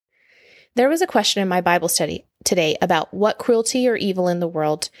There was a question in my Bible study today about what cruelty or evil in the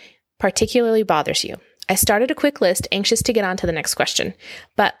world particularly bothers you. I started a quick list, anxious to get on to the next question,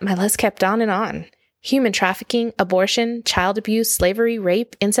 but my list kept on and on. Human trafficking, abortion, child abuse, slavery,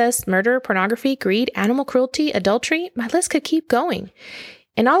 rape, incest, murder, pornography, greed, animal cruelty, adultery. My list could keep going.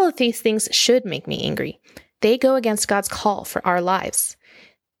 And all of these things should make me angry. They go against God's call for our lives.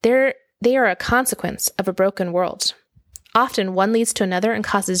 They are a consequence of a broken world. Often one leads to another and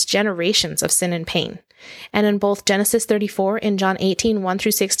causes generations of sin and pain. And in both Genesis 34 and John 18, 1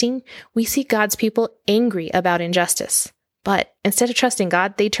 through 16, we see God's people angry about injustice. But instead of trusting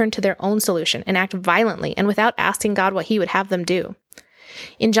God, they turn to their own solution and act violently and without asking God what he would have them do.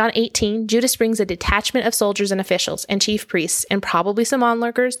 In John 18, Judas brings a detachment of soldiers and officials and chief priests and probably some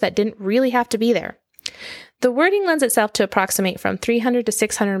onlookers that didn't really have to be there. The wording lends itself to approximate from 300 to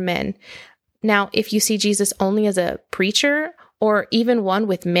 600 men. Now, if you see Jesus only as a preacher or even one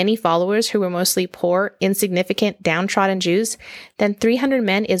with many followers who were mostly poor, insignificant, downtrodden Jews, then 300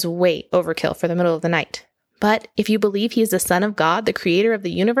 men is way overkill for the middle of the night. But if you believe he is the Son of God, the creator of the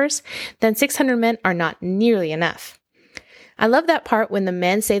universe, then 600 men are not nearly enough. I love that part when the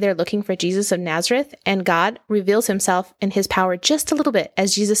men say they're looking for Jesus of Nazareth, and God reveals himself and his power just a little bit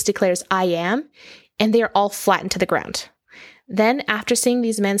as Jesus declares, "I am," and they are all flattened to the ground. Then, after seeing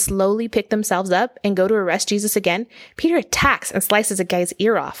these men slowly pick themselves up and go to arrest Jesus again, Peter attacks and slices a guy's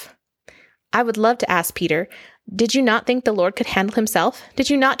ear off. I would love to ask Peter, did you not think the Lord could handle himself? Did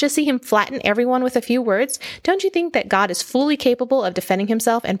you not just see him flatten everyone with a few words? Don't you think that God is fully capable of defending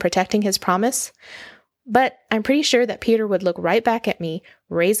himself and protecting his promise? But I'm pretty sure that Peter would look right back at me,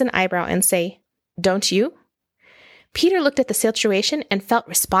 raise an eyebrow, and say, "Don't you?" Peter looked at the situation and felt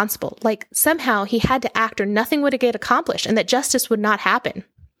responsible, like somehow he had to act or nothing would get accomplished and that justice would not happen.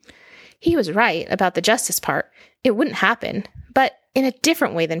 He was right about the justice part. It wouldn't happen, but in a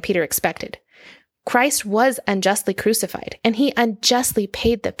different way than Peter expected. Christ was unjustly crucified, and he unjustly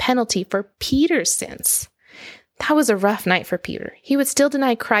paid the penalty for Peter's sins. That was a rough night for Peter. He would still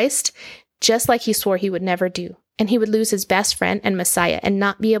deny Christ, just like he swore he would never do, and he would lose his best friend and Messiah and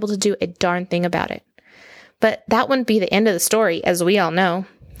not be able to do a darn thing about it. But that wouldn't be the end of the story, as we all know.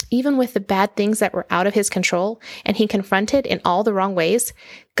 Even with the bad things that were out of his control and he confronted in all the wrong ways,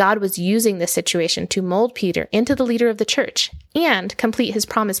 God was using this situation to mold Peter into the leader of the church and complete his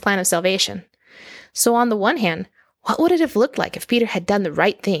promised plan of salvation. So on the one hand, what would it have looked like if Peter had done the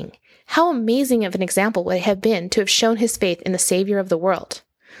right thing? How amazing of an example would it have been to have shown his faith in the Savior of the world?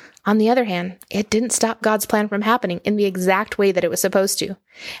 On the other hand, it didn't stop God's plan from happening in the exact way that it was supposed to.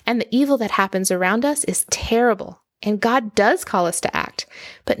 And the evil that happens around us is terrible. And God does call us to act,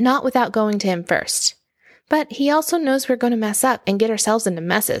 but not without going to him first. But he also knows we're going to mess up and get ourselves into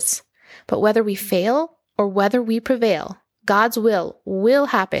messes. But whether we fail or whether we prevail, God's will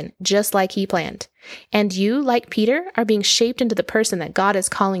happen just like he planned. And you, like Peter, are being shaped into the person that God is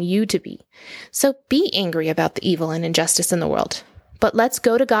calling you to be. So be angry about the evil and injustice in the world. But let's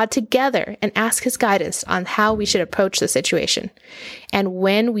go to God together and ask his guidance on how we should approach the situation. And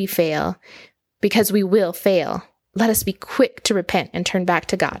when we fail, because we will fail, let us be quick to repent and turn back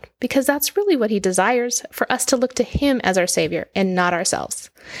to God, because that's really what he desires, for us to look to him as our Savior and not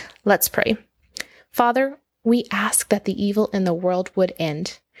ourselves. Let's pray. Father, we ask that the evil in the world would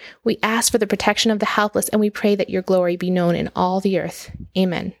end. We ask for the protection of the helpless, and we pray that your glory be known in all the earth.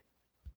 Amen.